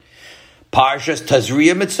Parshas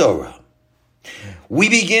Tazria Mitzorah. We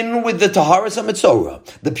begin with the Taharas HaMitzorah,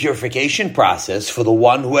 the purification process for the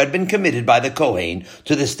one who had been committed by the Kohen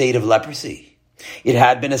to the state of leprosy. It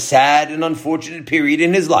had been a sad and unfortunate period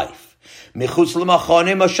in his life. Mechutz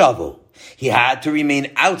l'machane mashavo. He had to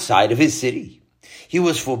remain outside of his city. He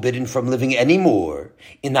was forbidden from living anymore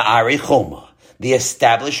in the Arei Choma, the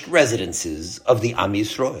established residences of the Am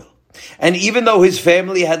Yisrael. And even though his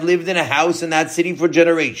family had lived in a house in that city for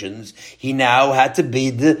generations, he now had to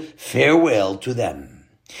bid farewell to them.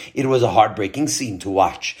 It was a heartbreaking scene to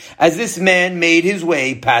watch, as this man made his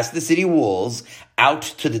way past the city walls out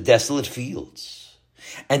to the desolate fields.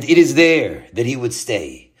 And it is there that he would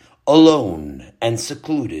stay, alone and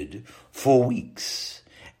secluded, for weeks,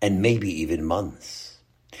 and maybe even months.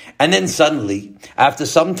 And then suddenly, after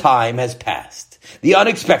some time has passed, the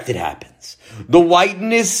unexpected happens. The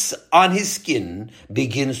whiteness on his skin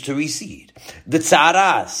begins to recede. The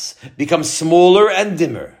tzaras becomes smaller and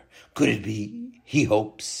dimmer. Could it be? He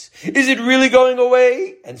hopes. Is it really going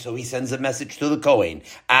away? And so he sends a message to the Kohen,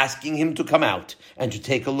 asking him to come out and to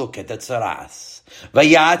take a look at the tzaras.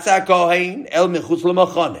 Vayatza Kohen el mechutz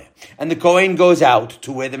l'machane. And the Kohen goes out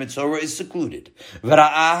to where the Mitzorah is secluded.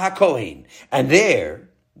 V'ra'ah ha-Kohen. And there,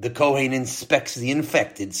 the Kohen inspects the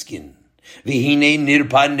infected skin. V'hinei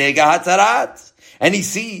nirpa nega hatzarat. And he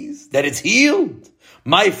sees that it's healed.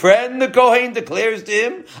 My friend, the Kohen declares to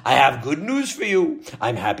him, I have good news for you.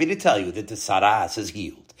 I'm happy to tell you that the tzaras is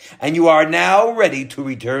healed. And you are now ready to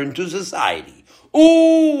return to society.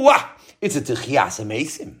 Ooh, it's a techiyas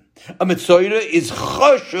amesim. A Mitzorah is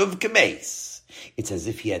choshev k'meis. It's as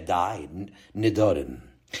if he had died, nidorim.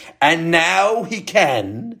 And now he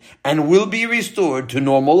can and will be restored to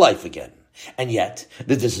normal life again. And yet,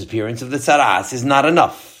 the disappearance of the tzaras is not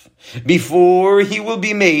enough. Before he will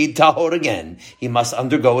be made tahor again, he must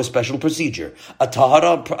undergo a special procedure, a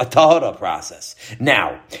tahara process.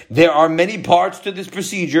 Now, there are many parts to this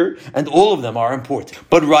procedure, and all of them are important.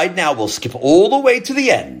 But right now, we'll skip all the way to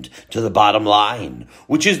the end, to the bottom line,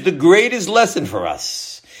 which is the greatest lesson for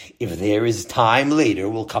us. If there is time later,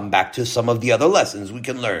 we'll come back to some of the other lessons we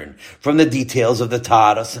can learn from the details of the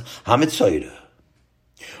Taharas HaMitzorah.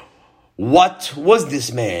 What was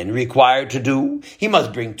this man required to do? He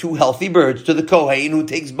must bring 2 healthy birds to the Kohen, who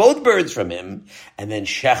takes both birds from him and then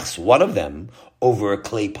shechs one of them over a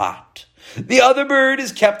clay pot. The other bird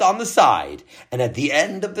is kept on the side, and at the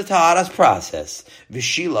end of the taharas process,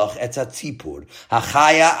 v'shilach etz hatzipur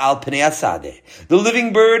hachaya al pnei hasadeh, the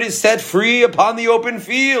living bird is set free upon the open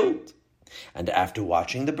field. And after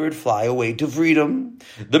watching the bird fly away to freedom,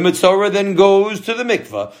 the Mitzorah then goes to the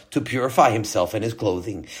mikveh to purify himself and his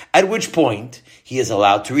clothing, at which point he is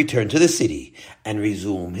allowed to return to the city and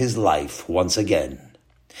resume his life once again.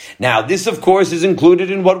 Now, this, of course, is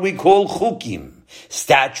included in what we call chukim,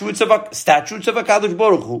 statutes of HaKadosh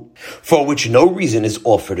Baruch Hu, for which no reason is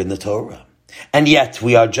offered in the Torah. And yet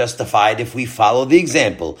we are justified if we follow the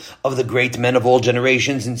example of the great men of all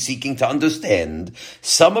generations in seeking to understand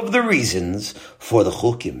some of the reasons for the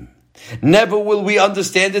chukim. Never will we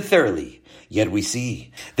understand it thoroughly, yet we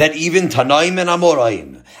see that even Tanaim and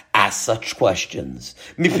Amoraim ask such questions.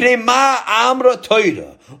 Mipnei ma amra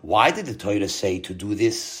Torah? Why did the Torah say to do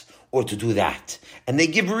this or to do that? And they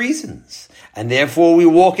give reasons. And therefore we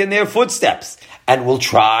walk in their footsteps and will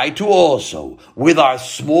try to also, with our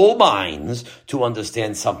small minds, to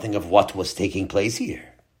understand something of what was taking place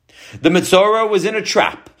here. The Mitzorah was in a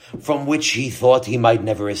trap from which he thought he might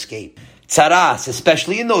never escape. Tzaras,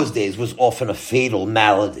 especially in those days, was often a fatal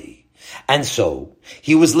malady. And so,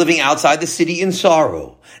 he was living outside the city in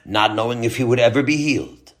sorrow, not knowing if he would ever be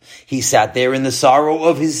healed. He sat there in the sorrow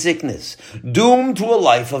of his sickness, doomed to a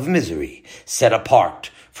life of misery, set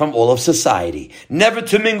apart from all of society, never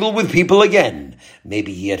to mingle with people again.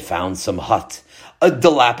 Maybe he had found some hut, a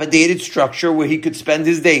dilapidated structure where he could spend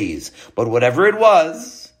his days. But whatever it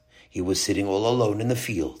was, he was sitting all alone in the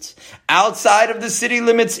fields, outside of the city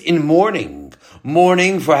limits in mourning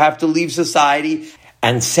for have to leave society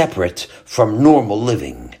and separate from normal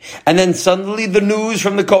living. And then suddenly the news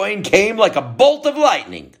from the Kohen came like a bolt of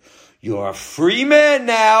lightning. You're a free man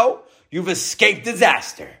now. You've escaped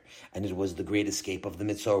disaster. And it was the great escape of the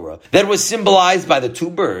Mitzorah that was symbolized by the 2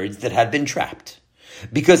 birds that had been trapped.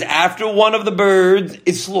 Because after one of the birds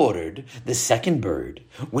is slaughtered, the second bird,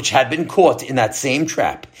 which had been caught in that same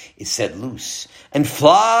trap, is set loose and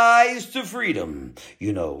flies to freedom.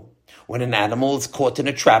 You know, when an animal is caught in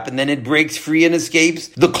a trap and then it breaks free and escapes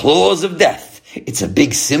the claws of death, it's a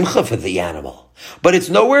big simcha for the animal. But it's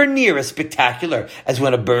nowhere near as spectacular as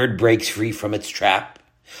when a bird breaks free from its trap.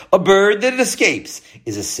 A bird that escapes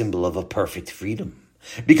is a symbol of a perfect freedom,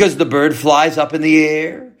 because the bird flies up in the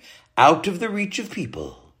air out of the reach of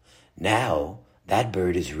people. Now that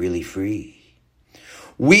bird is really free.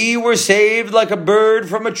 We were saved like a bird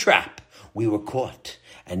from a trap. We were caught,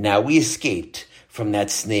 and now we escaped from that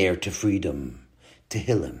snare to freedom, to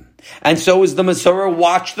Hillim. And so as the Masorah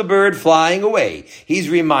watched the bird flying away, he's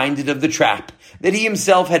reminded of the trap that he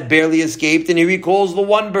himself had barely escaped, and he recalls the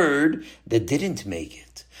one bird that didn't make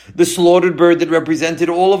it. The slaughtered bird that represented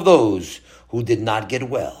all of those who did not get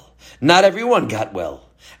well. Not everyone got well.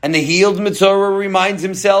 And the healed Masorah reminds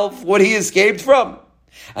himself what he escaped from.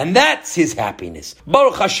 And that's his happiness.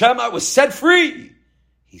 Baruch Hashem, I was set free.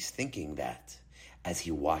 He's thinking that as he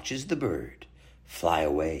watches the bird fly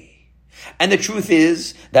away. And the truth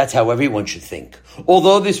is, that's how everyone should think.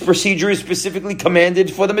 Although this procedure is specifically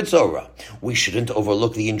commanded for the Masorah, we shouldn't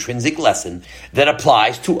overlook the intrinsic lesson that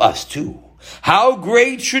applies to us too. How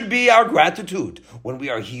great should be our gratitude when we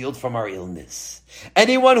are healed from our illness.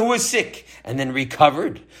 Anyone who is sick and then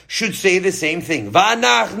recovered should say the same thing.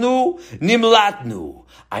 Va'anachnu nimlatnu.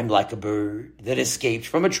 I'm like a bird that escaped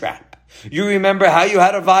from a trap. You remember how you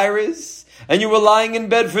had a virus and you were lying in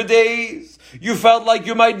bed for days? You felt like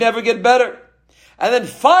you might never get better. And then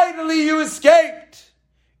finally you escaped.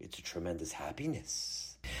 It's a tremendous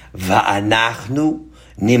happiness. Va'anachnu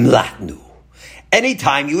nimlatnu.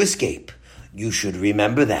 Anytime you escape, you should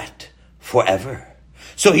remember that forever.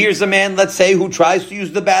 So here's a man, let's say, who tries to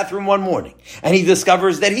use the bathroom one morning, and he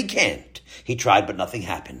discovers that he can't. He tried, but nothing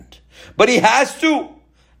happened. But he has to.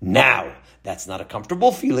 Now, that's not a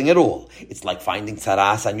comfortable feeling at all. It's like finding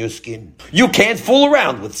tsaras on your skin. You can't fool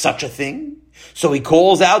around with such a thing. So he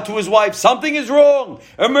calls out to his wife, something is wrong.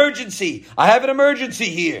 Emergency. I have an emergency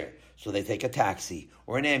here. So they take a taxi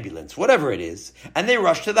or an ambulance, whatever it is, and they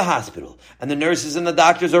rush to the hospital. And the nurses and the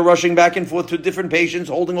doctors are rushing back and forth to different patients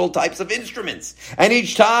holding all types of instruments. And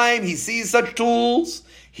each time he sees such tools,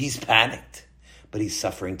 he's panicked. But he's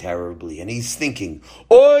suffering terribly. And he's thinking,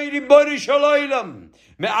 Oy ribbono shel olam,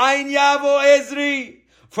 me'ayin yavo ezri.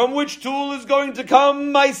 From which tool is going to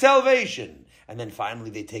come my salvation? And then finally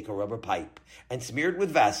they take a rubber pipe and smear it with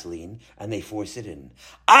Vaseline and they force it in.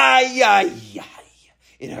 Ay, ay, ay.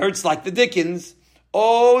 It hurts like the dickens.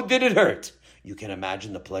 Oh, did it hurt? You can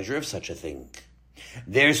imagine the pleasure of such a thing.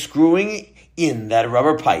 They're screwing in that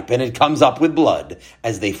rubber pipe and it comes up with blood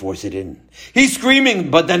as they force it in. He's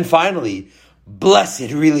screaming, but then finally,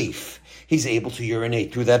 blessed relief. He's able to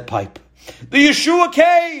urinate through that pipe. The Yeshua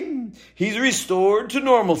came. He's restored to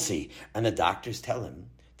normalcy. And the doctors tell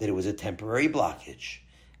him that it was a temporary blockage.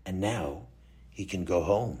 And now he can go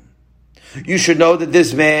home. You should know that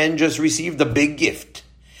this man just received a big gift.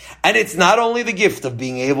 And it's not only the gift of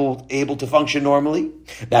being able to function normally.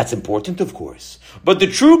 That's important, of course. But the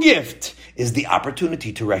true gift is the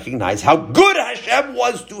opportunity to recognize how good Hashem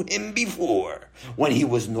was to him before, when he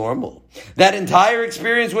was normal. That entire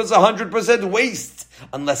experience was 100% waste,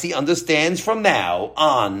 unless he understands from now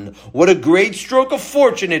on what a great stroke of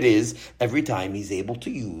fortune it is every time he's able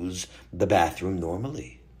to use the bathroom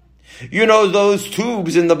normally. You know, those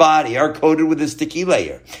tubes in the body are coated with a sticky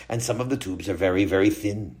layer, and some of the tubes are very, very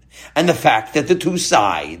thin. And the fact that the two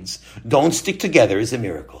sides don't stick together is a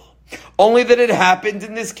miracle. Only that it happened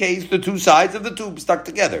in this case, the two sides of the tube stuck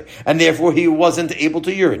together, and therefore he wasn't able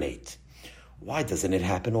to urinate. Why doesn't it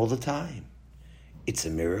happen all the time? It's a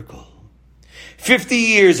miracle. 50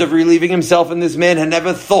 years of relieving himself, and this man had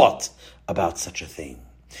never thought about such a thing.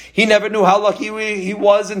 He never knew how lucky he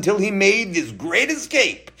was until he made this great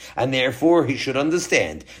escape. And therefore he should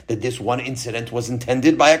understand that this one incident was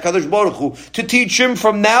intended by HaKadosh Baruch Hu to teach him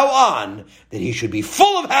from now on that he should be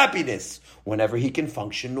full of happiness whenever he can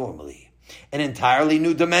function normally. An entirely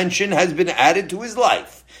new dimension has been added to his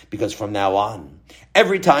life, because from now on,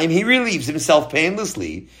 every time he relieves himself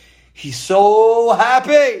painlessly, he's so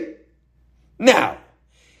happy. Now,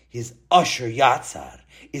 his Asher Yatzar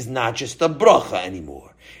is not just a bracha anymore.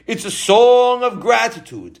 It's a song of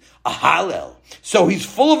gratitude, a hallel. So he's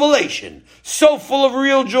full of elation, so full of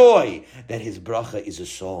real joy, that his bracha is a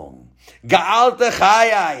song. Ga'alta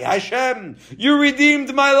chayai, Hashem, you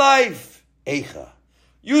redeemed my life. Eicha,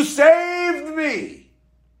 you saved me.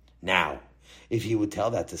 Now, if he would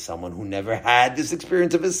tell that to someone who never had this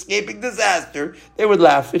experience of escaping disaster, they would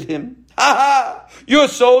laugh at him. Ha ha, you're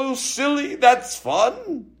so silly, that's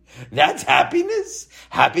fun. That's happiness?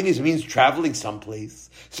 Happiness means traveling someplace,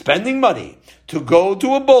 spending money to go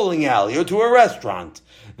to a bowling alley or to a restaurant.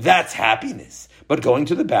 That's happiness. But going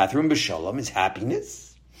to the bathroom b'shalom is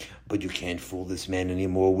happiness? But you can't fool this man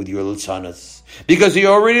anymore with your litzanas, because he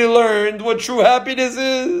already learned what true happiness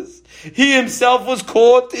is. He himself was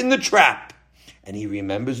caught in the trap, and he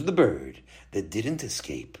remembers the bird that didn't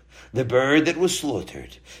escape, the bird that was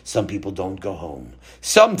slaughtered. Some people don't go home.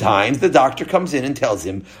 Sometimes the doctor comes in and tells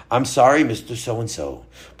him, I'm sorry, Mr. So-and-so,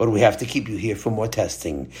 but we have to keep you here for more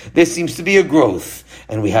testing. There seems to be a growth,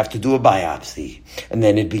 and we have to do a biopsy. And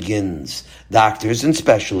then it begins. Doctors and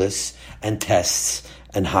specialists and tests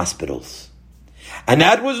and hospitals. And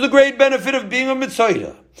that was the great benefit of being a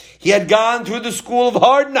Mitzoida. He had gone through the school of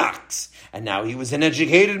hard knocks, and now he was an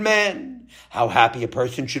educated man. How happy a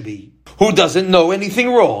person should be who doesn't know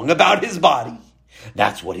anything wrong about his body.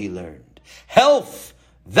 That's what he learned. Health,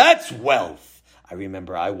 that's wealth. I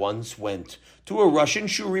remember I once went to a Russian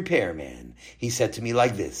shoe repairman. He said to me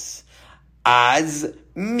like this, Az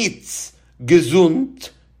mitz gesund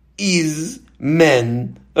is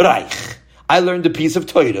men reich. I learned a piece of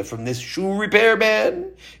Torah from this shoe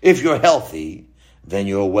repairman. If you're healthy, then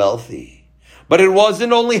you're wealthy. But it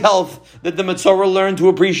wasn't only health that the Metzora learned to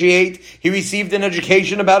appreciate. He received an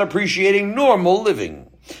education about appreciating normal living.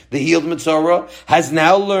 The healed Metzora has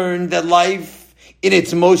now learned that life, in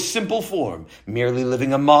its most simple form, merely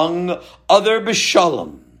living among other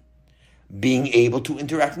b'shalom, being able to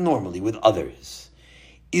interact normally with others,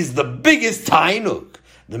 is the biggest tainuk.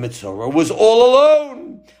 The Metzora was all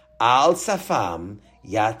alone. Al safam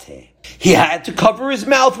yate. He had to cover his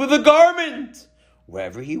mouth with a garment.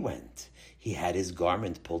 Wherever he went, he had his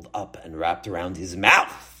garment pulled up and wrapped around his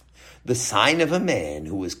mouth, the sign of a man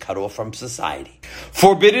who was cut off from society,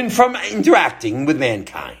 forbidden from interacting with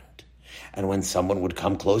mankind. And when someone would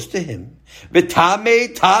come close to him,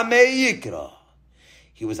 v'tamei tamei yikra,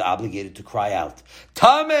 he was obligated to cry out,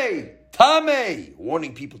 Tamei, Tamei,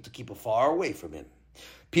 warning people to keep far away from him.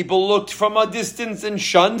 People looked from a distance and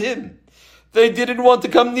shunned him. They didn't want to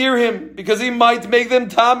come near him because he might make them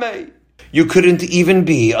Tamei. You couldn't even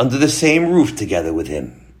be under the same roof together with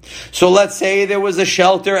him. So let's say there was a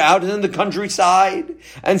shelter out in the countryside,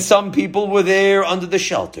 and some people were there under the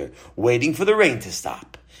shelter, waiting for the rain to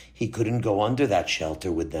stop. He couldn't go under that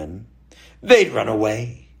shelter with them. They'd run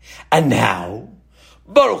away. And now,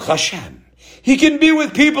 Baruch Hashem, he can be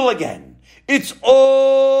with people again. It's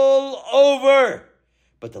all over.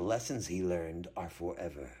 But the lessons he learned are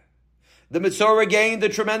forever. The Metzora gained a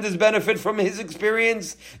tremendous benefit from his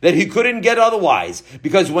experience that he couldn't get otherwise,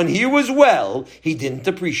 because when he was well, he didn't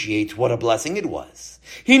appreciate what a blessing it was.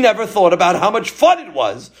 He never thought about how much fun it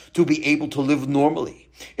was to be able to live normally.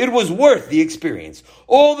 It was worth the experience.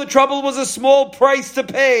 All the trouble was a small price to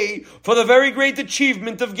pay for the very great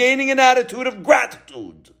achievement of gaining an attitude of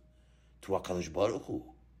gratitude to HaKadosh Baruch Hu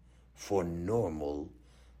for normal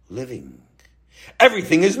living.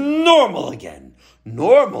 Everything is normal again.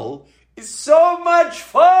 Normal is so much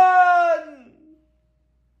fun.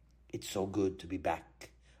 It's so good to be back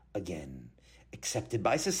again, accepted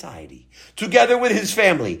by society, together with his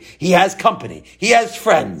family. He has company. He has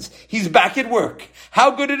friends. He's back at work.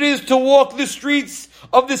 How good it is to walk the streets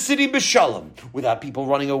of the city B'Shalom without people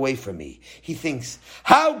running away from me. He thinks,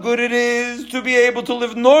 how good it is to be able to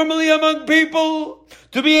live normally among people,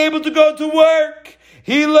 to be able to go to work.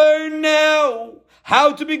 He learned now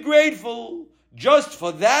how to be grateful just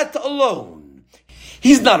for that alone.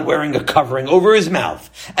 He's not wearing a covering over his mouth,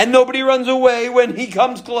 and nobody runs away when he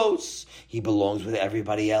comes close. He belongs with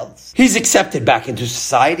everybody else. He's accepted back into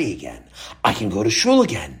society again. I can go to shul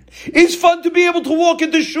again. It's fun to be able to walk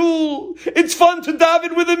into shul. It's fun to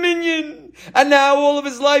daven with a minyan. And now all of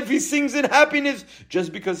his life he sings in happiness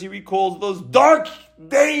just because he recalls those dark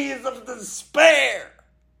days of despair.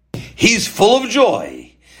 He's full of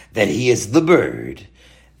joy that he is the bird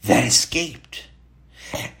that escaped.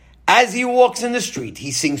 As he walks in the street,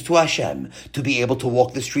 he sings to Hashem to be able to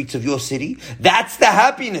walk the streets of your city. That's the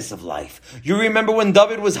happiness of life. You remember when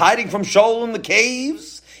David was hiding from Shaul in the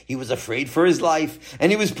caves? He was afraid for his life,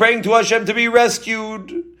 and he was praying to Hashem to be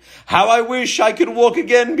rescued. How I wish I could walk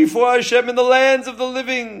again before Hashem in the lands of the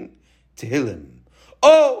living. Tehillim.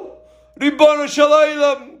 Oh, Ribbon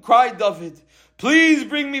Shalaylam, cried David. Please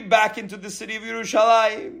bring me back into the city of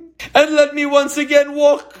Yerushalayim, and let me once again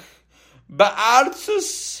walk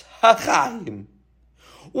Ba'arzus HaChaim.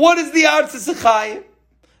 What is the Arzus HaChaim?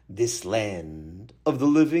 This land of the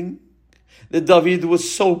living that David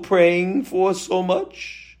was so praying for so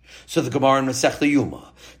much. So the Gemara in Masechta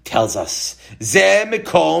Yuma tells us, Zeh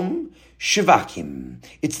Mekom Shivakim.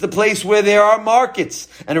 It's the place where there are markets.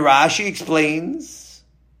 And Rashi explains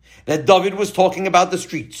that David was talking about the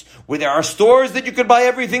streets where there are stores that you could buy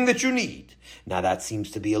everything that you need. Now that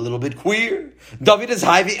seems to be a little bit queer. David is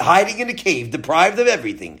hiding in a cave, deprived of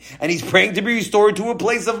everything, and he's praying to be restored to a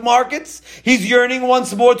place of markets. He's yearning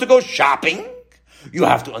once more to go shopping. You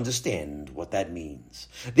have to understand what that means.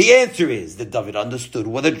 The answer is that David understood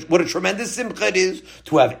what a tremendous simcha it is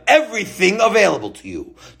to have everything available to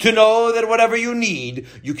you. To know that whatever you need,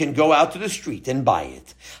 you can go out to the street and buy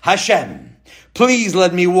it. Hashem, please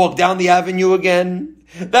let me walk down the avenue again.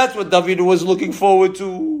 That's what David was looking forward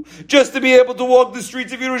to. Just to be able to walk the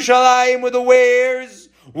streets of Yerushalayim where the wares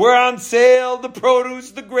were on sale, the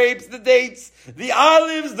produce, the grapes, the dates, the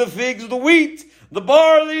olives, the figs, the wheat, the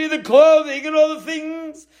barley, the clothing, and all the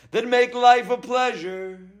things that make life a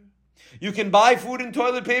pleasure. You can buy food and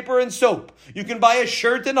toilet paper and soap. You can buy a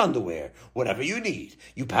shirt and underwear, whatever you need.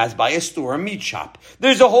 You pass by a store, a meat shop.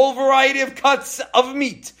 There's a whole variety of cuts of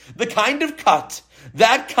meat. The kind of cut,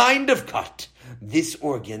 that kind of cut, this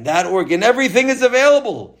organ, that organ, everything is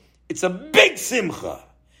available. It's a big simcha.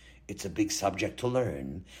 It's a big subject to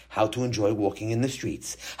learn how to enjoy walking in the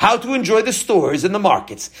streets, how to enjoy the stores and the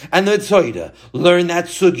markets and the tzoida. Learn that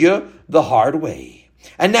sugya the hard way.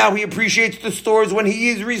 And now he appreciates the stores when he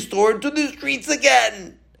is restored to the streets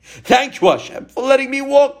again. Thank you, Hashem, for letting me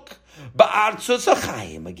walk Ba'artzos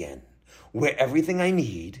HaChaim again, where everything I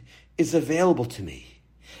need is available to me.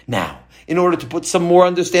 Now, in order to put some more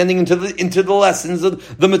understanding into the lessons that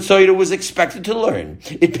the Metzoida was expected to learn,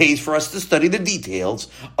 it pays for us to study the details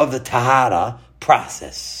of the Tahara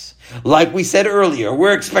process. Like we said earlier,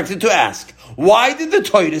 we're expected to ask, why did the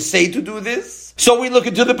Torah say to do this? So we look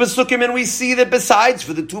into the Pesukim and we see that besides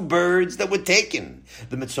for the two birds that were taken,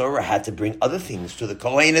 the Metzora had to bring other things to the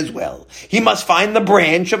Kohen as well. He must find the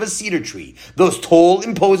branch of a cedar tree, those tall,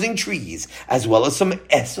 imposing trees, as well as some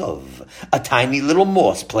esov, a tiny little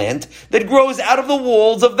moss plant that grows out of the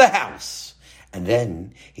walls of the house. And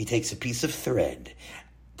then he takes a piece of thread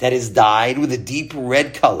that is dyed with a deep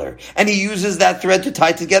red color, and he uses that thread to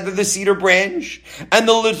tie together the cedar branch and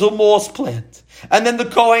the little moss plant. And then the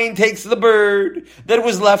Kohen takes the bird that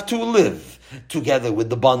was left to live, together with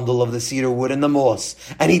the bundle of the cedar wood and the moss,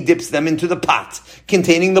 and he dips them into the pot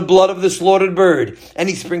containing the blood of the slaughtered bird, and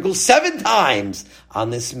he sprinkles 7 times on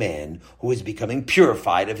this man who is becoming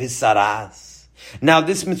purified of his saras. Now,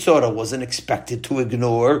 this Metzora wasn't expected to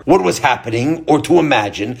ignore what was happening or to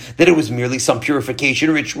imagine that it was merely some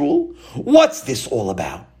purification ritual. What's this all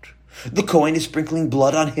about? The Kohen is sprinkling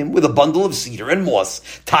blood on him with a bundle of cedar and moss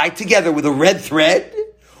tied together with a red thread?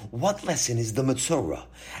 What lesson is the Metzora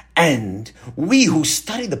and we who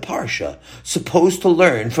study the Parsha supposed to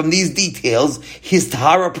learn from these details his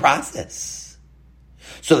Tahara process?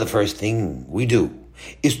 So the first thing we do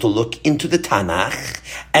is to look into the Tanakh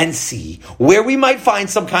and see where we might find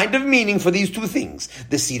some kind of meaning for these two things,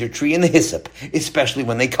 the cedar tree and the hyssop, especially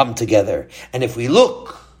when they come together. And if we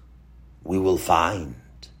look, we will find.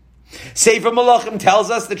 Sefer Malachim tells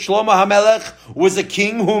us that Shlomo HaMelech was a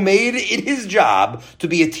king who made it his job to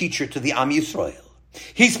be a teacher to the Am Yisrael.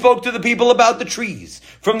 He spoke to the people about the trees,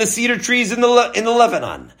 from the cedar trees in the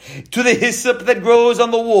Lebanon to the hyssop that grows on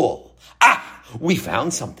the wall. We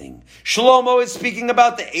found something. Shlomo is speaking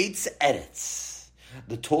about the Eitz Eretz,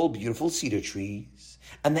 the tall, beautiful cedar trees,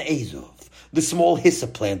 and the Ezov, the small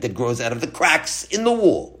hyssop plant that grows out of the cracks in the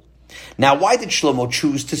wall. Now, why did Shlomo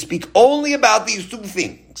choose to speak only about these two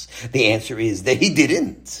things? The answer is that he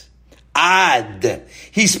didn't. Ad.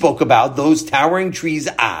 He spoke about those towering trees,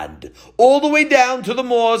 Ad, all the way down to the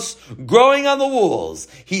moss growing on the walls.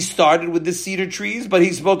 He started with the cedar trees, but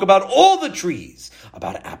he spoke about all the trees,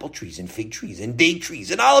 about apple trees and fig trees and date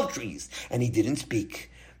trees and olive trees. And he didn't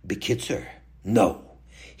speak Bekitzer. No.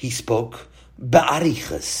 He spoke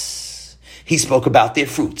Be'arichas. He spoke about their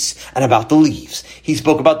fruits and about the leaves. He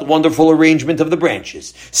spoke about the wonderful arrangement of the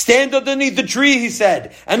branches. Stand underneath the tree, he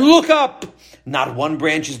said, and look up. Not one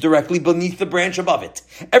branch is directly beneath the branch above it.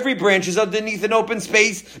 Every branch is underneath an open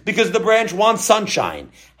space because the branch wants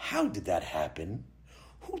sunshine. How did that happen?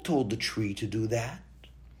 Who told the tree to do that?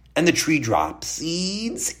 And the tree drops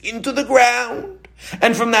seeds into the ground.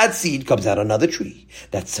 And from that seed comes out another tree.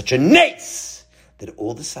 That's such a nace that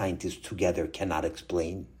all the scientists together cannot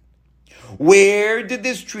explain. Where did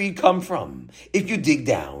this tree come from? If you dig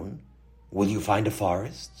down, will you find a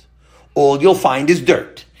forest? All you'll find is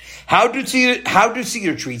dirt. How do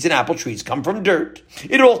cedar trees and apple trees come from dirt?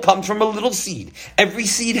 It all comes from a little seed. Every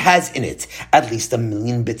seed has in it at least 1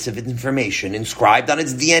 million bits of information inscribed on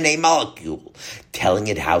its DNA molecule, telling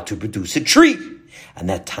it how to produce a tree. And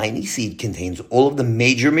that tiny seed contains all of the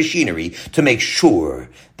major machinery to make sure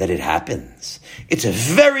that it happens. It's a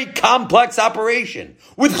very complex operation,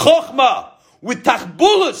 with chokhmah, with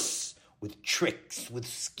tachbulus, with tricks, with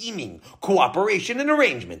scheming, cooperation, and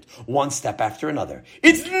arrangement, one step after another.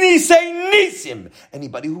 It's Nisei Nisim.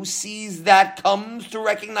 Anybody who sees that comes to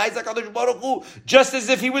recognize HaKadosh Baruch Hu just as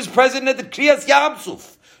if he was present at the Kriyas Yam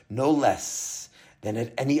Suf. No less than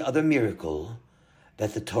at any other miracle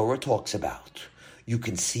that the Torah talks about. You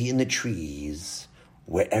can see in the trees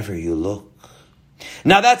wherever you look.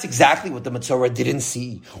 Now that's exactly what the Metzora didn't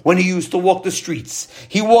see when he used to walk the streets.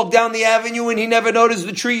 He walked down the avenue and he never noticed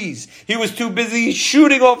the trees. He was too busy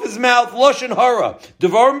shooting off his mouth, Lashon Hara,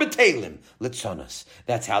 Devarim B'Teilim, Litzonos.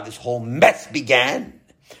 That's how this whole mess began.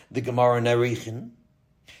 The Gemara in Arichin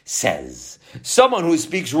says, someone who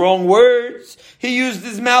speaks wrong words, he used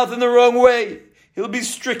his mouth in the wrong way, he'll be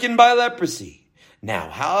stricken by leprosy. Now,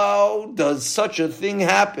 how does such a thing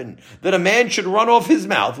happen, that a man should run off his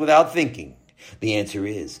mouth without thinking? The answer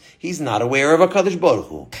is, he's not aware of HaKadosh Baruch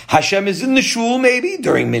Hu. Hashem is in the shul maybe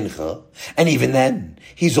during Mincha, and even then,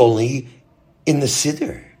 he's only in the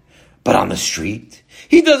Siddur. But on the street,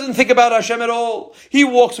 he doesn't think about Hashem at all. He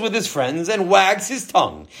walks with his friends and wags his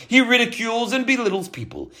tongue. He ridicules and belittles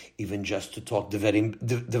people. Even just to talk Devarim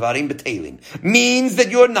B'Teilim means that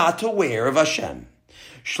you're not aware of Hashem.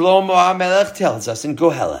 Shlomo HaMelech tells us in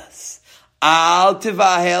Koheles, Al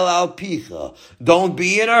tivahel al picha. Don't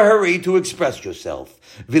be in a hurry to express yourself.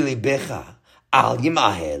 V'libecha al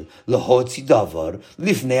yimahel lehotzi davar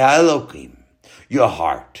lifnei ha'elokim. Your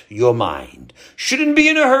heart, your mind, shouldn't be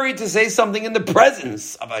in a hurry to say something in the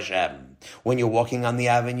presence of Hashem. When you're walking on the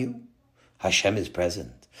avenue, Hashem is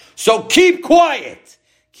present. So keep quiet.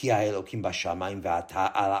 Ki ha'elokim b'shamayim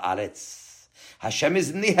v'ata ala aretz. Hashem is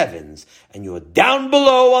in the heavens, and you're down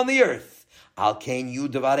below on the earth. Al kein yu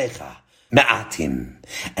devarecha me'atim.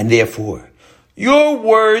 And therefore, your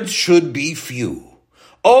words should be few.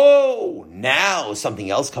 Oh, now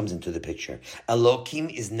something else comes into the picture.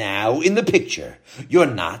 Elokim is now in the picture. You're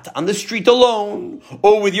not on the street alone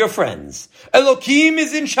or with your friends. Elokim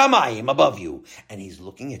is in Shamayim above you, and he's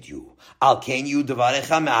looking at you. Al kein yu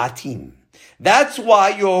devarecha me'atim. That's why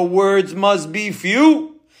your words must be few.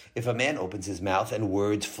 If a man opens his mouth and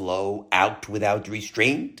words flow out without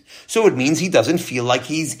restraint, so it means he doesn't feel like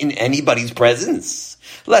he's in anybody's presence.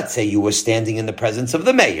 Let's say you were standing in the presence of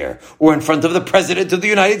the mayor or in front of the president of the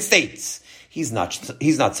United States. He's not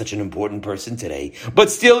such an important person today, but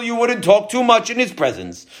still you wouldn't talk too much in his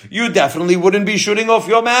presence. You definitely wouldn't be shooting off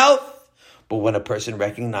your mouth. But when a person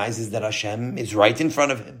recognizes that Hashem is right in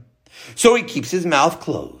front of him, so he keeps his mouth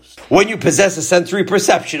closed. When you possess a sensory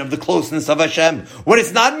perception of the closeness of Hashem, when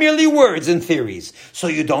it's not merely words and theories, so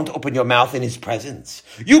you don't open your mouth in his presence.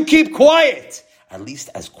 You keep quiet, at least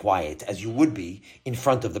as quiet as you would be in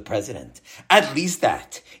front of the president. At least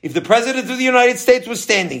that. If the president of the United States was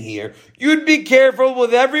standing here, you'd be careful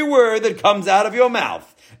with every word that comes out of your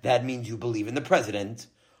mouth. That means you believe in the president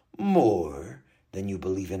more than you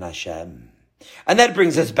believe in Hashem. And that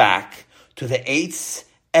brings us back to the Eitz,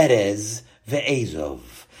 Erez, Ve'ezov,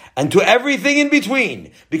 and to everything in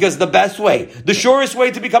between, because the best way, the surest way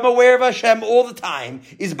to become aware of Hashem all the time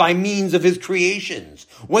is by means of His creations.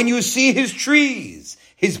 When you see His trees,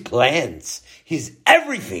 His plants, His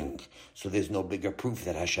everything, so there's no bigger proof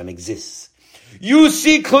that Hashem exists. You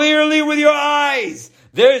see clearly with your eyes,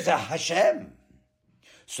 there's a Hashem.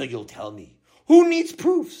 So you'll tell me, who needs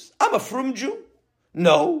proofs? I'm a frum Jew.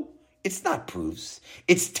 No. It's not proofs.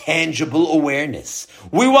 It's tangible awareness.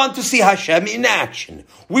 We want to see Hashem in action.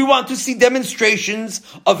 We want to see demonstrations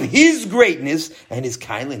of His greatness and His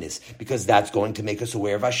kindliness, because that's going to make us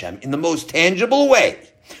aware of Hashem in the most tangible way.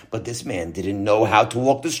 But this man didn't know how to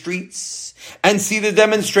walk the streets and see the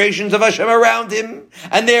demonstrations of Hashem around him,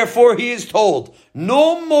 and therefore he is told,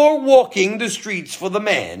 no more walking the streets for the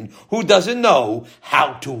man who doesn't know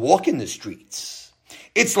how to walk in the streets.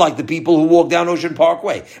 It's like the people who walk down Ocean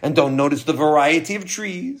Parkway and don't notice the variety of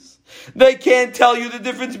trees. They can't tell you the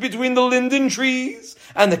difference between the linden trees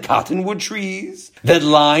and the cottonwood trees that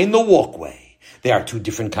line the walkway. There are two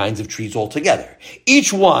different kinds of trees altogether,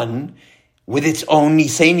 each one with its own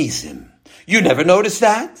nisei nisim. You never notice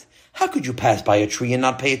that? How could you pass by a tree and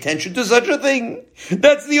not pay attention to such a thing?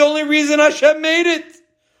 That's the only reason Hashem made it,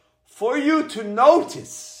 for you to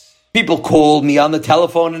notice. People call me on the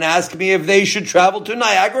telephone and ask me if they should travel to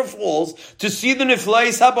Niagara Falls to see the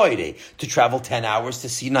Niflais HaBoidei, to travel 10 hours to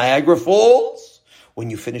see Niagara Falls. When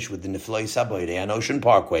you finish with the Niflais HaBoidei on Ocean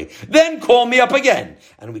Parkway, then call me up again,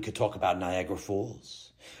 and we could talk about Niagara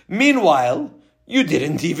Falls. Meanwhile, you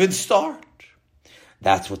didn't even start.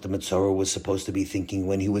 That's what the Metzora was supposed to be thinking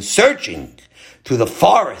when he was searching through the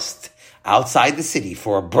forest outside the city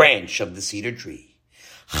for a branch of the cedar tree.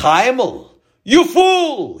 Chaimel, you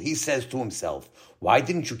fool, he says to himself. Why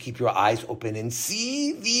didn't you keep your eyes open and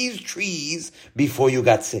see these trees before you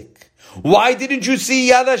got sick? Why didn't you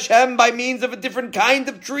see Yad Hashem by means of a different kind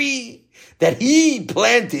of tree that He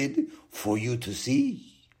planted for you to see?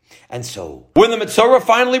 And so, when the Metzora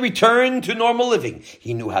finally returned to normal living,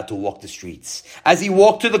 he knew how to walk the streets. As he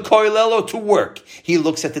walked to the koilel or to work, he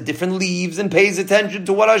looks at the different leaves and pays attention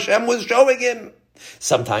to what Hashem was showing him.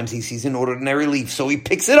 Sometimes he sees an ordinary leaf, so he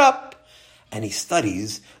picks it up and he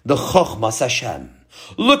studies the Chochmas Hashem.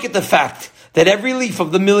 Look at the fact that every leaf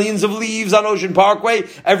of the millions of leaves on Ocean Parkway,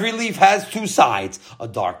 every leaf has two sides. A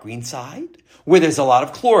dark green side, where there's a lot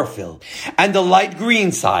of chlorophyll, and a light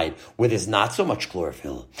green side, where there's not so much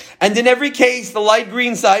chlorophyll. And in every case, the light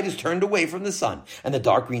green side is turned away from the sun, and the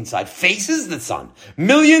dark green side faces the sun.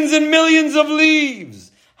 Millions and millions of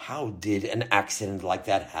leaves! How did an accident like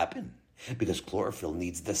that happen? Because chlorophyll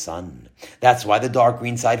needs the sun. That's why the dark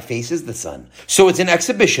green side faces the sun. So it's an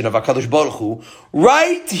exhibition of HaKadosh Baruch Hu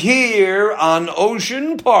right here on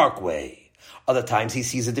Ocean Parkway. Other times he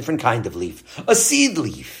sees a different kind of leaf, a seed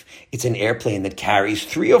leaf. It's an airplane that carries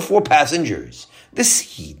 3 or 4 passengers. The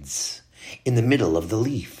seeds in the middle of the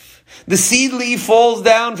leaf. The seed leaf falls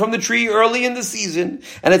down from the tree early in the season,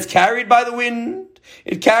 and it's carried by the wind.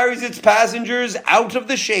 It carries its passengers out of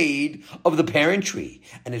the shade of the parent tree,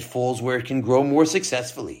 and it falls where it can grow more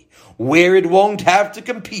successfully, where it won't have to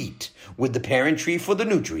compete with the parent tree for the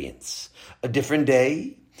nutrients. A different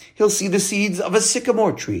day, he'll see the seeds of a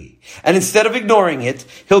sycamore tree, and instead of ignoring it,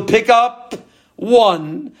 he'll pick up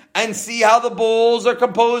one and see how the balls are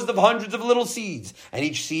composed of hundreds of little seeds, and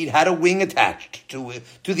each seed had a wing attached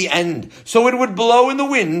to the end, so it would blow in the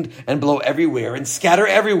wind and blow everywhere and scatter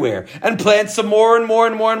everywhere and plant some more and more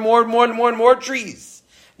and more and more and more and more and more trees.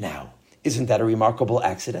 Now, isn't that a remarkable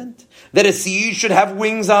accident? That a seed should have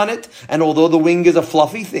wings on it, and although the wing is a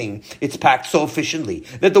fluffy thing, it's packed so efficiently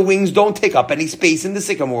that the wings don't take up any space in the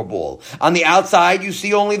sycamore ball. On the outside, you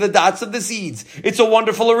see only the dots of the seeds. It's a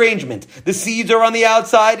wonderful arrangement. The seeds are on the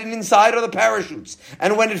outside, and inside are the parachutes.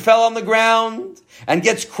 And when it fell on the ground and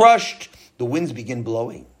gets crushed, the winds begin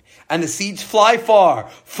blowing, and the seeds fly far,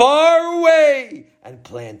 far away, and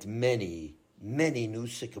plant many, many new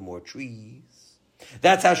sycamore trees.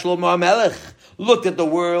 That's how Shlomo HaMelech looked at the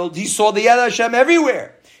world. He saw the Yad Hashem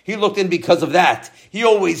everywhere. He looked, and because of that, he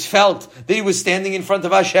always felt that he was standing in front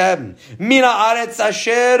of Hashem. Min haaretz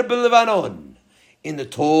asher b'Levanon, in the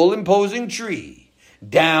tall, imposing tree,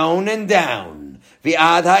 down and down,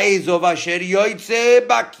 v'ad ha'ezov asher yoytze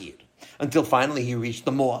bakir, until finally he reached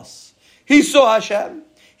the moss. He saw Hashem.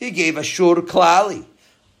 He gave a shur klali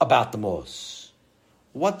about the moss.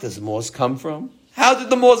 What does moss come from? How did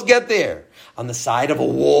the moss get there? On the side of a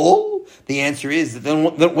wall? The answer is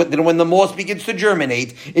that when the moss begins to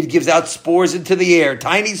germinate, it gives out spores into the air,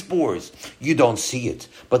 tiny spores. You don't see it,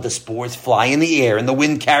 but the spores fly in the air, and the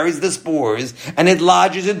wind carries the spores, and it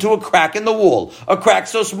lodges into a crack in the wall, a crack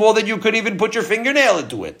so small that you could even put your fingernail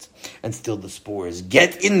into it. And still the spores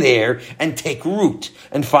get in there and take root,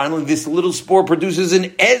 and finally this little spore produces an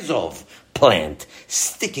ezov plant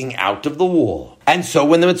sticking out of the wall. And so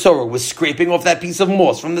when the Metzora was scraping off that piece of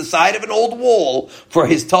moss from the side of an old wall for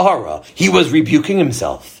his tahara, he was rebuking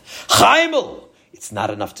himself. Chaimel! It's not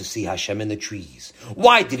enough to see Hashem in the trees.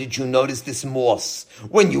 Why didn't you notice this moss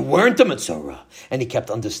when you weren't a Metzora? And he kept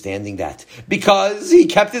understanding that because he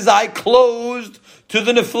kept his eye closed to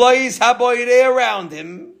the neflois haboireh around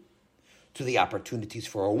him, to the opportunities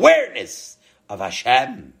for awareness of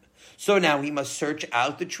Hashem. So now he must search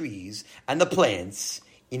out the trees and the plants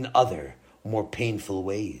in other, more painful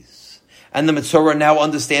ways. And the Metzora now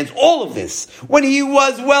understands all of this when he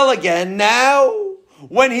was well again. Now,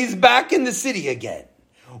 when he's back in the city again,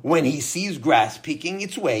 when he sees grass peeking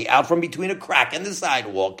its way out from between a crack in the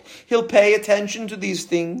sidewalk, he'll pay attention to these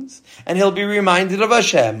things, and he'll be reminded of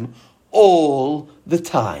Hashem all the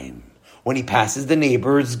time. When he passes the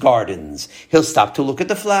neighbor's gardens, he'll stop to look at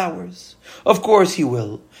the flowers. Of course he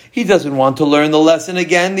will. He doesn't want to learn the lesson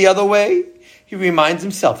again the other way. He reminds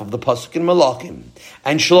himself of the Pasuk in Malachim.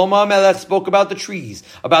 And Shlomo HaMelech spoke about the trees,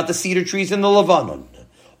 about the cedar trees in the Lebanon,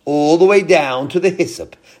 all the way down to the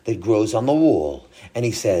hyssop that grows on the wall. And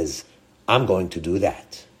he says, I'm going to do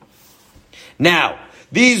that. Now,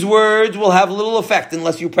 these words will have little effect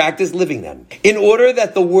unless you practice living them. In order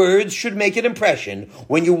that the words should make an impression,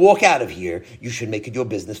 when you walk out of here, you should make it your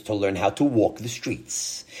business to learn how to walk the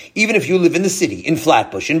streets. Even if you live in the city, in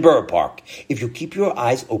Flatbush, in Borough Park, if you keep your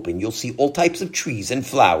eyes open, you'll see all types of trees and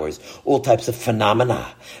flowers, all types of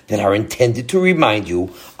phenomena that are intended to remind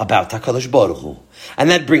you about HaKadosh Baruch Hu. And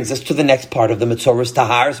that brings us to the next part of the Metzora's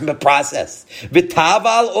Taharas process.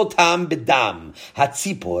 V'taval otam b'dam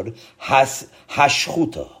hatzipor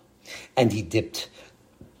hashchuta. And he dipped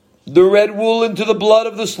the red wool into the blood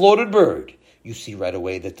of the slaughtered bird. You see right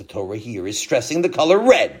away that the Torah here is stressing the color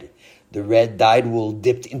red. The red dyed wool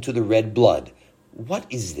dipped into the red blood. What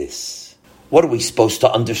is this? What are we supposed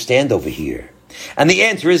to understand over here? And the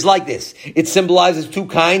answer is like this. It symbolizes two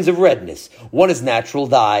kinds of redness. One is natural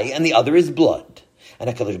dye, and the other is blood. And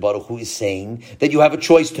HaKadosh Baruch Hu is saying that you have a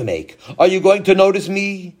choice to make. Are you going to notice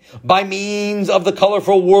me by means of the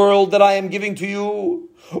colorful world that I am giving to you?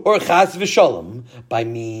 Or chas v'shalom, by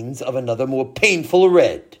means of another more painful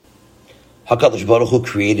red? HaKadosh Baruch Hu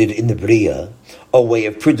created in the Bria a way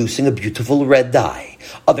of producing a beautiful red dye.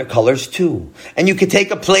 Other colors too. And you can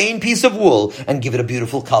take a plain piece of wool and give it a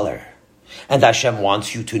beautiful color. And Hashem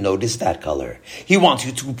wants you to notice that color. He wants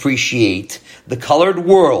you to appreciate the colored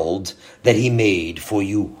world that He made for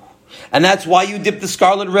you. And that's why you dip the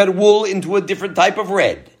scarlet red wool into a different type of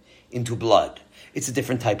red, into blood. It's a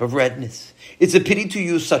different type of redness. It's a pity to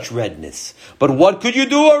use such redness. But what could you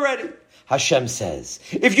do already? Hashem says,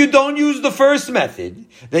 if you don't use the first method,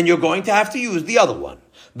 then you're going to have to use the other one,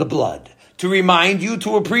 the blood, to remind you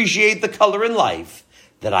to appreciate the color in life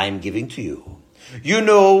that I am giving to you. You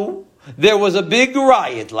know, there was a big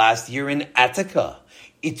riot last year in Attica.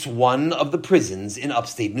 It's one of the prisons in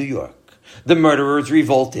upstate New York. The murderers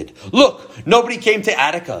revolted. Look, nobody came to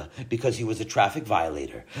Attica because he was a traffic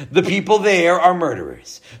violator. The people there are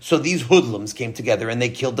murderers. So these hoodlums came together and they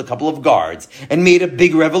killed a couple of guards and made a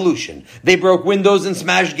big revolution. They broke windows and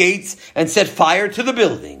smashed gates and set fire to the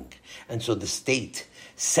building. And so the state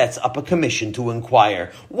sets up a commission to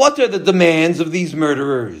inquire, what are the demands of these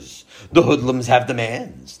murderers? The hoodlums have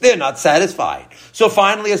demands. They're not satisfied. So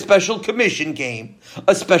finally a special commission came,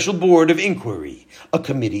 a special board of inquiry. A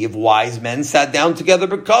committee of wise men sat down together,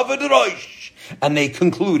 b'kavod rosh, and they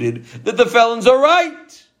concluded that the felons are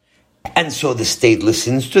right. And so the state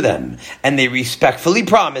listens to them, and they respectfully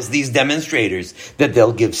promise these demonstrators that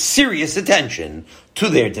they'll give serious attention to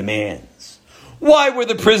their demands. Why were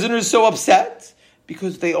the prisoners so upset?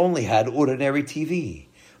 Because they only had ordinary TV,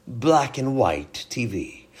 black and white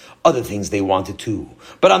TV. Other things they wanted too.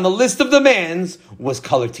 But on the list of demands was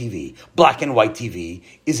color TV. Black and white TV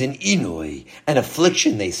is an inui, an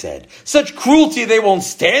affliction, they said. Such cruelty they won't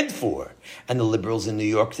stand for. And the liberals in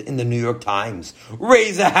the New York Times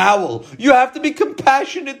raise a howl. You have to be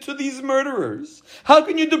compassionate to these murderers. How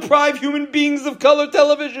can you deprive human beings of color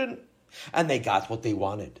television? And they got what they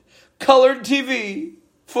wanted. Colored TV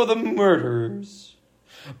for the murderers.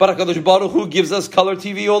 But HaKadosh Baruch Hu gives us color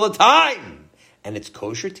TV all the time. And it's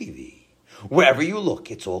kosher TV. Wherever you look,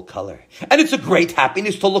 it's all color. And it's a great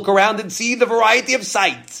happiness to look around and see the variety of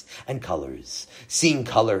sights and colors. Seeing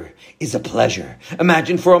color is a pleasure.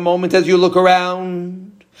 Imagine for a moment as you look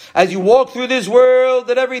around, as you walk through this world,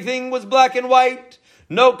 that everything was black and white,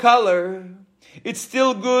 no color. It's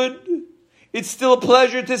still good. It's still a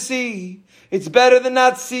pleasure to see. It's better than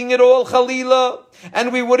not seeing it all, Khalila.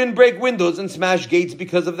 And we wouldn't break windows and smash gates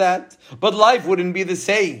because of that. But life wouldn't be the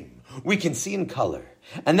same. We can see in color,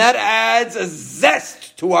 and that adds a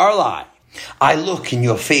zest to our life. I look in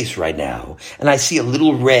your face right now, and I see a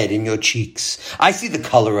little red in your cheeks. I see the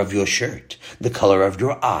color of your shirt, the color of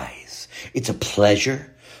your eyes. It's a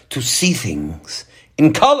pleasure to see things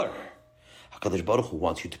in color. HaKadosh Baruch Hu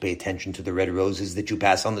wants you to pay attention to the red roses that you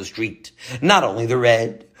pass on the street. Not only the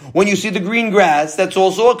red. When you see the green grass, that's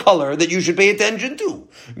also a color that you should pay attention to.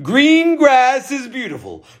 Green grass is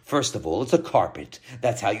beautiful. First of all, it's a carpet.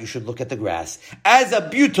 That's how you should look at the grass. As a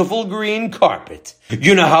beautiful green carpet.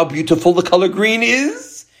 You know how beautiful the color green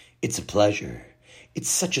is? It's a pleasure. It's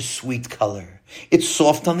such a sweet color. It's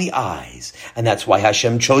soft on the eyes. And that's why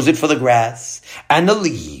Hashem chose it for the grass and the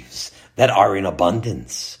leaves that are in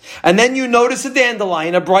abundance. And then you notice a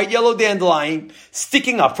dandelion, a bright yellow dandelion,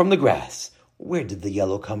 sticking up from the grass. Where did the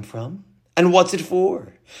yellow come from? And what's it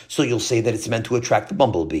for? So you'll say that it's meant to attract the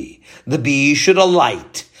bumblebee. The bee should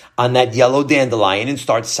alight on that yellow dandelion and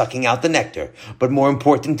start sucking out the nectar. But more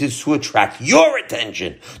important is to attract your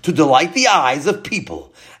attention, to delight the eyes of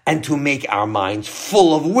people, and to make our minds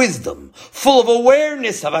full of wisdom, full of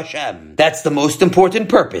awareness of Hashem. That's the most important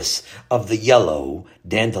purpose of the yellow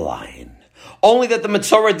dandelion. Only that the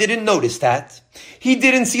Metzora didn't notice that. He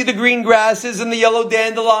didn't see the green grasses and the yellow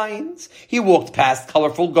dandelions. He walked past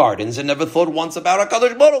colorful gardens and never thought once about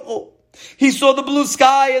HaKadosh Baruch Hu. He saw the blue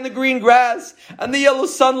sky and the green grass and the yellow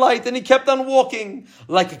sunlight, and he kept on walking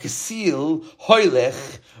like a kasil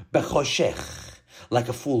hoylech bechoshech, like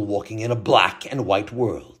a fool walking in a black and white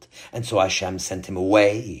world. And so Hashem sent him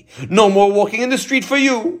away. No more walking in the street for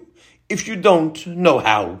you, if you don't know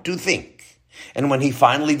how to think. And when he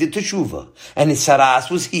finally did teshuvah, and his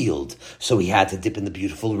saras was healed, so he had to dip in the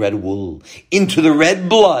beautiful red wool, into the red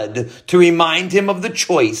blood, to remind him of the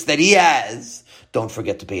choice that he has. Don't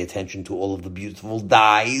forget to pay attention to all of the beautiful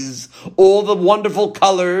dyes, all the wonderful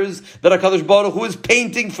colors that HaKadosh Baruch Hu is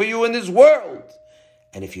painting for you in this world.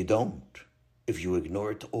 And if you don't, if you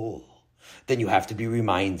ignore it all, then you have to be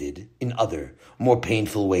reminded in other, more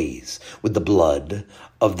painful ways with the blood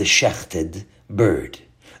of the shechted bird,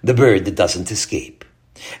 the bird that doesn't escape.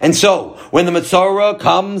 And so, when the Metzora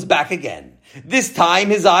comes back again, this time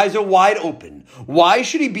his eyes are wide open. Why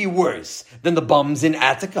should he be worse than the bums in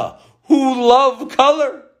Attica who love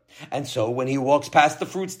color? And so when he walks past the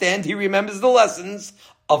fruit stand, he remembers the lessons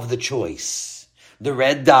of the choice, the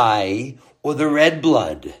red dye or the red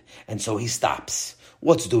blood. And so he stops.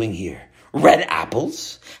 What's doing here? Red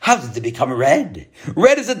apples? How did they become red?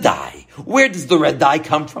 Red is a dye. Where does the red dye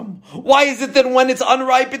come from? Why is it that when it's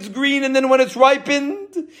unripe, it's green, and then when it's ripened,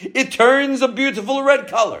 it turns a beautiful red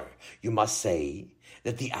color? You must say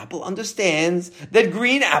that the apple understands that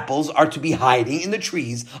green apples are to be hiding in the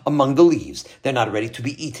trees among the leaves. They're not ready to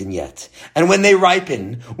be eaten yet. And when they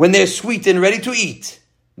ripen, when they're sweet and ready to eat,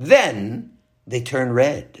 then they turn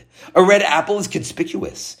red. A red apple is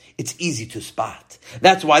conspicuous. It's easy to spot.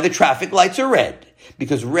 That's why the traffic lights are red,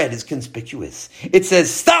 because red is conspicuous. It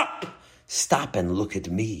says, stop! Stop and look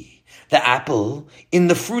at me. The apple in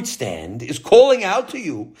the fruit stand is calling out to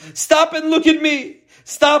you. Stop and look at me.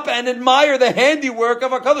 Stop and admire the handiwork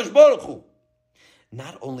of HaKadosh Baruch Hu.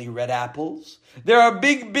 Not only red apples, there are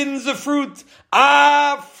big bins of fruit.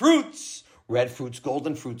 Fruits. Red fruits,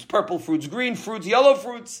 golden fruits, purple fruits, green fruits, yellow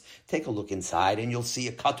fruits. Take a look inside and you'll see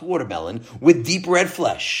a cut watermelon with deep red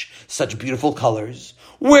flesh. Such beautiful colors.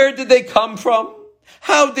 Where did they come from?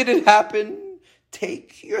 How did it happen?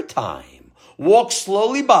 Take your time. Walk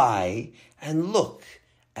slowly by and look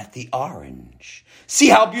at the orange. See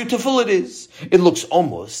how beautiful it is. It looks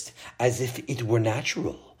almost as if it were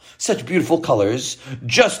natural. Such beautiful colors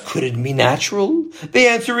just couldn't be natural. The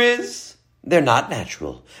answer is, they're not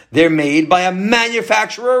natural. They're made by a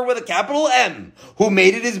manufacturer with a capital M who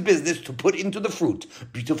made it his business to put into the fruit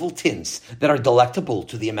beautiful tints that are delectable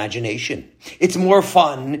to the imagination. It's more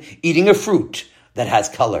fun eating a fruit that has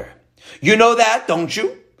color. You know that, don't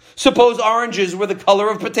you? Suppose oranges were the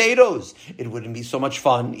color of potatoes. It wouldn't be so much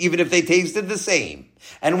fun, even if they tasted the same.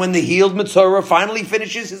 And when the healed Metzora finally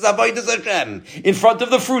finishes his Avodas Hashem in front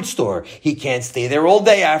of the fruit store, he can't stay there all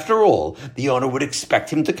day after all. The owner would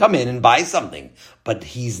expect him to come in and buy something, but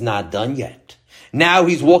he's not done yet. Now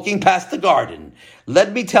he's walking past the garden.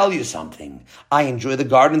 Let me tell you something. I enjoy the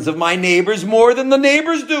gardens of my neighbors more than the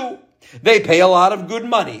neighbors do. They pay a lot of good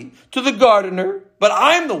money to the gardener, but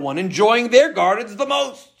I'm the one enjoying their gardens the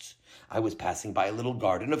most. I was passing by a little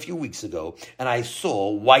garden a few weeks ago, and I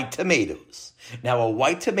saw white tomatoes. Now, a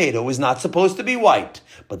white tomato is not supposed to be white,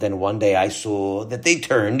 but then one day I saw that they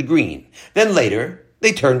turned green. Then later,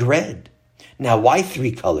 they turned red. Now, why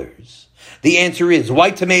three colors? The answer is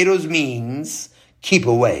white tomatoes means keep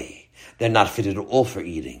away. They're not fit at all for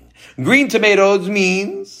eating. Green tomatoes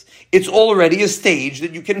means it's already a stage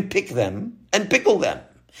that you can pick them and pickle them.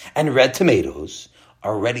 And red tomatoes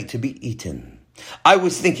are ready to be eaten. I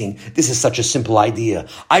was thinking, this is such a simple idea.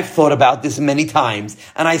 I've thought about this many times,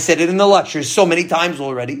 and I said it in the lectures so many times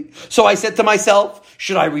already. So I said to myself,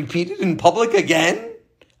 should I repeat it in public again?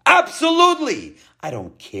 Absolutely! I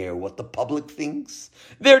don't care what the public thinks.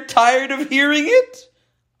 They're tired of hearing it.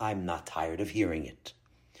 I'm not tired of hearing it.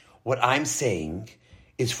 What I'm saying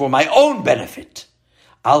is for my own benefit.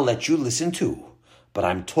 I'll let you listen too, but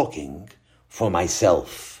I'm talking for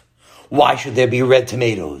myself. Why should there be red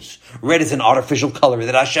tomatoes? Red is an artificial color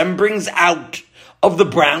that Hashem brings out of the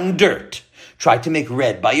brown dirt. Try to make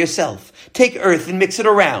red by yourself. Take earth and mix it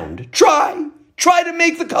around. Try to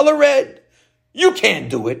make the color red. You can't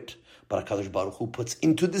do it. But HaKadosh Baruch Hu puts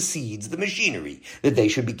into the seeds the machinery that they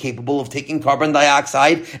should be capable of taking carbon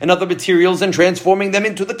dioxide and other materials and transforming them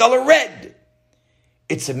into the color red.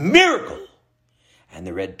 It's a miracle. And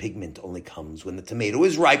the red pigment only comes when the tomato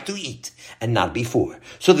is ripe to eat and not before.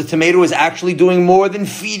 So the tomato is actually doing more than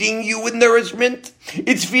feeding you with nourishment.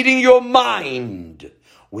 It's feeding your mind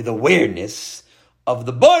with awareness of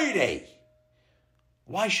the boire.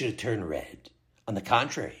 Why should it turn red? On the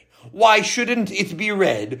contrary, why shouldn't it be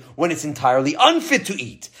red when it's entirely unfit to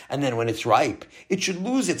eat? And then when it's ripe, it should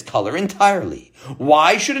lose its color entirely.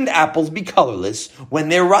 Why shouldn't apples be colorless when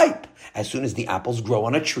they're ripe? As soon as the apples grow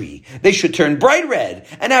on a tree, they should turn bright red,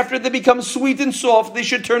 and after they become sweet and soft, they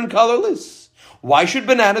should turn colorless. Why should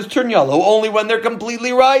bananas turn yellow only when they're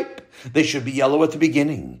completely ripe? They should be yellow at the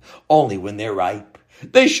beginning, only when they're ripe.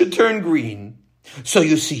 They should turn green. So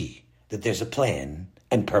you see that there's a plan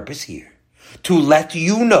and purpose here, to let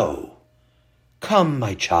you know, come,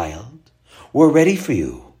 my child, we're ready for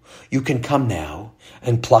you. You can come now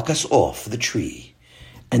and pluck us off the tree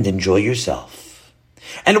and enjoy yourself.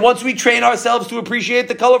 And once we train ourselves to appreciate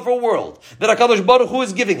the colorful world that HaKadosh Baruch Hu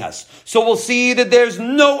is giving us, so we'll see that there's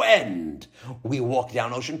no end. We walk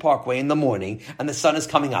down Ocean Parkway in the morning and the sun is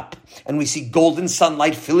coming up and we see golden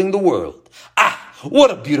sunlight filling the world. Ah,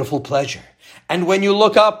 what a beautiful pleasure. And when you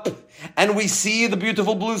look up and we see the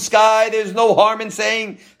beautiful blue sky, there's no harm in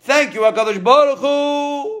saying, thank you, HaKadosh Baruch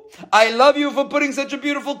Hu. I love you for putting such a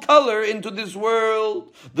beautiful color into this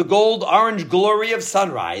world. The gold-orange glory of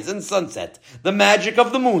sunrise and sunset, the magic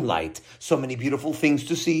of the moonlight, so many beautiful things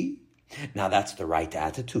to see. Now that's the right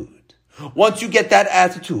attitude. Once you get that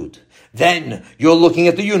attitude, then you're looking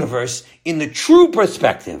at the universe in the true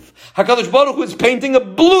perspective. HaKadosh Baruch Hu is painting a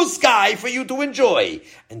blue sky for you to enjoy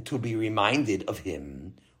and to be reminded of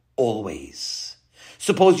Him always.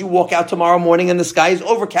 Suppose you walk out tomorrow morning and the sky is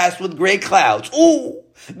overcast with gray clouds. Ooh,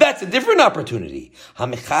 that's a different opportunity.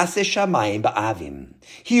 Hamechase shamayim ba'avim.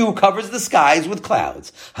 He who covers the skies with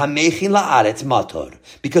clouds. Hamechin la'aretz mator.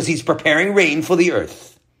 Because He's preparing rain for the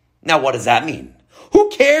earth. Now what does that mean? Who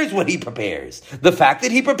cares what He prepares? The fact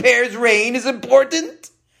that He prepares rain is important.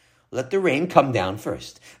 Let the rain come down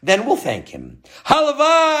first. Then we'll thank Him.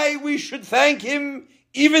 Halavai, we should thank Him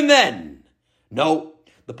even then. No,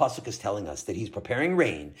 the pasuk is telling us that He's preparing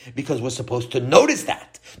rain because we're supposed to notice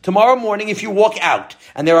that. Tomorrow morning, if you walk out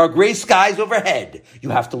and there are gray skies overhead,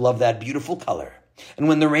 you have to love that beautiful color. And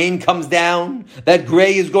when the rain comes down, that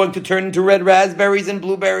gray is going to turn into red raspberries and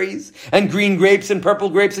blueberries, and green grapes and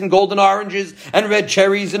purple grapes and golden oranges, and red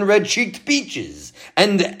cherries and red-cheeked peaches,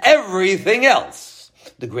 and everything else.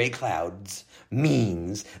 The gray clouds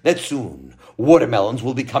means that soon watermelons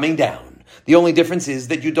will be coming down. The only difference is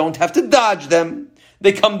that you don't have to dodge them.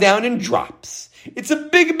 They come down in drops. It's a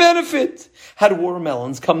big benefit. Had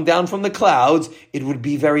watermelons come down from the clouds, it would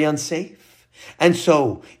be very unsafe. And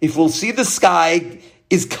so, if we'll see the sky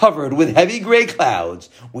is covered with heavy gray clouds,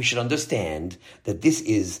 we should understand that this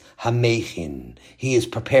is Hamechin. He is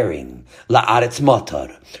preparing La'aretz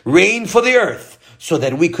Matar, rain for the earth, so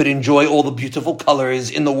that we could enjoy all the beautiful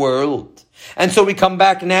colors in the world. And so we come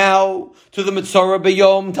back now to the Metzora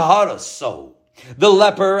B'Yom Taharas. So, the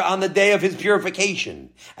leper on the day of his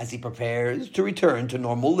purification, as he prepares to return to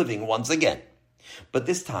normal living once again. But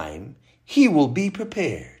this time, he will be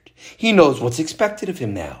prepared. He knows what's expected of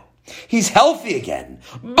him now. He's healthy again.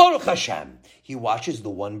 Baruch Hashem. He watches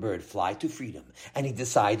the one bird fly to freedom, and he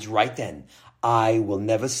decides right then, I will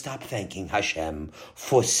never stop thanking Hashem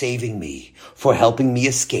for saving me, for helping me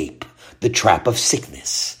escape the trap of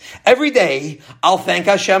sickness. Every day, I'll thank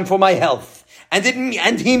Hashem for my health. And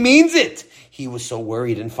he means it. He was so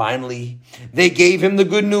worried, and finally, they gave him the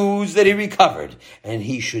good news that he recovered, and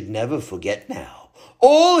he should never forget now.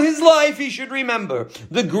 All his life he should remember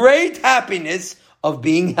the great happiness of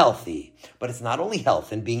being healthy. But it's not only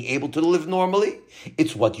health and being able to live normally,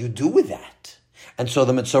 it's what you do with that. And so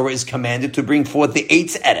the Metzora is commanded to bring forth the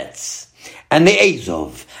Eitz Eretz and the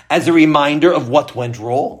Azov as a reminder of what went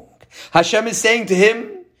wrong. Hashem is saying to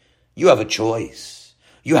him, you have a choice.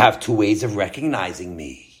 You have two ways of recognizing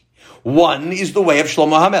me. One is the way of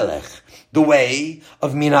Shlomo HaMelech, the way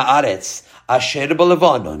of Mina Aretz, Asher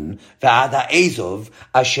b'Levanon, v'ad ha'ezov,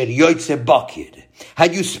 asher yoytze bakir.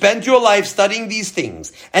 Had you spent your life studying these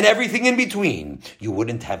things and everything in between, you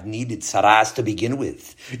wouldn't have needed saras to begin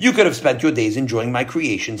with. You could have spent your days enjoying my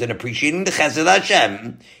creations and appreciating the chesed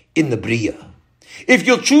Hashem in the Bria. If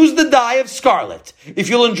you'll choose the dye of scarlet, if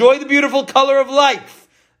you'll enjoy the beautiful color of life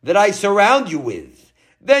that I surround you with,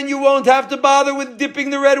 then you won't have to bother with dipping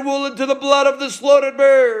the red wool into the blood of the slaughtered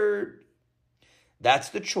bird. That's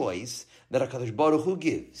the choice that HaKadosh Baruch Hu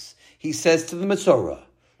gives. He says to the Metzora,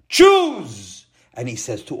 choose! And he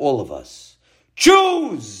says to all of us,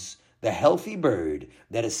 choose the healthy bird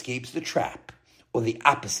that escapes the trap, or the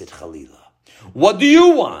opposite, Chalila. What do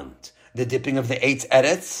you want? The dipping of the Eitz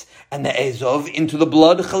Eretz and the Azov into the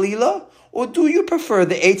blood, Chalila? Or do you prefer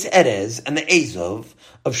the Eitz Eretz and the Azov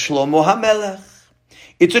of Shlomo HaMelech?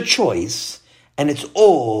 It's a choice, and it's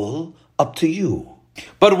all up to you.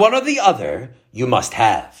 But one or the other, you must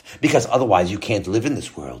have, because otherwise you can't live in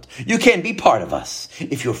this world. You can't be part of us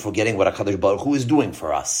if you're forgetting what HaKadosh Baruch Hu is doing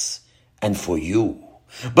for us and for you.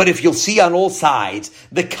 But if you'll see on all sides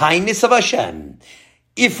the kindness of Hashem,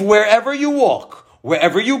 if wherever you walk,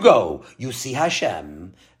 wherever you go, you see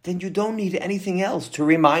Hashem, then you don't need anything else to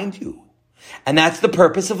remind you. And that's the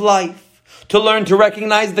purpose of life, to learn to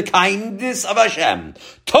recognize the kindness of Hashem.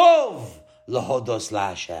 Tov! Lahodos la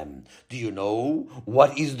Hashem. Do you know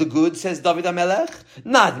what is the good, says David HaMelech?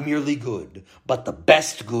 Not merely good, but the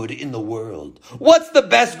best good in the world. What's the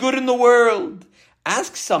best good in the world?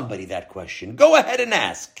 Ask somebody that question. Go ahead and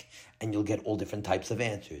ask. And you'll get all different types of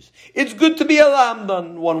answers. It's good to be a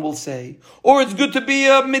lamdan, one will say. Or it's good to be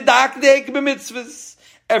a midakdek b'mitzvahs.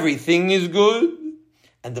 Everything is good.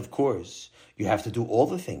 And of course, You have to do all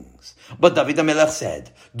the things. But David HaMelech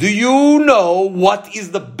said, do you know what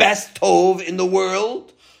is the best Tov in the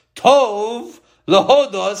world? Tov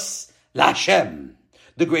lehodos l'Hashem.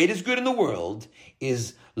 The greatest good in the world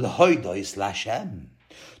is lehodos l'Hashem.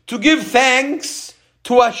 To give thanks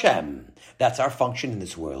to Hashem. That's our function in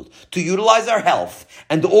this world. To utilize our health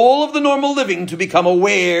and all of the normal living to become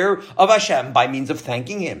aware of Hashem by means of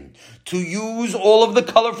thanking Him. To use all of the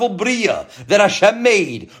colorful bria that Hashem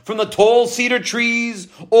made, from the tall cedar trees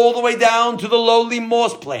all the way down to the lowly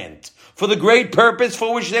moss plant, for the great purpose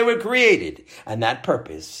for which they were created. And that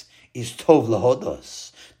purpose is Tov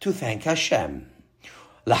Lahodos, to thank Hashem.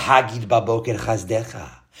 Lahagid baboker chazdecha,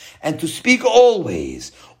 and to speak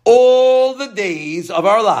always, all the days of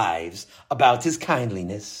our lives, about His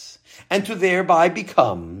kindliness, and to thereby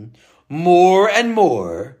become more and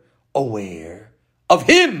more aware of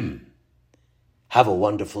Him. Have a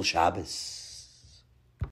wonderful Shabbos.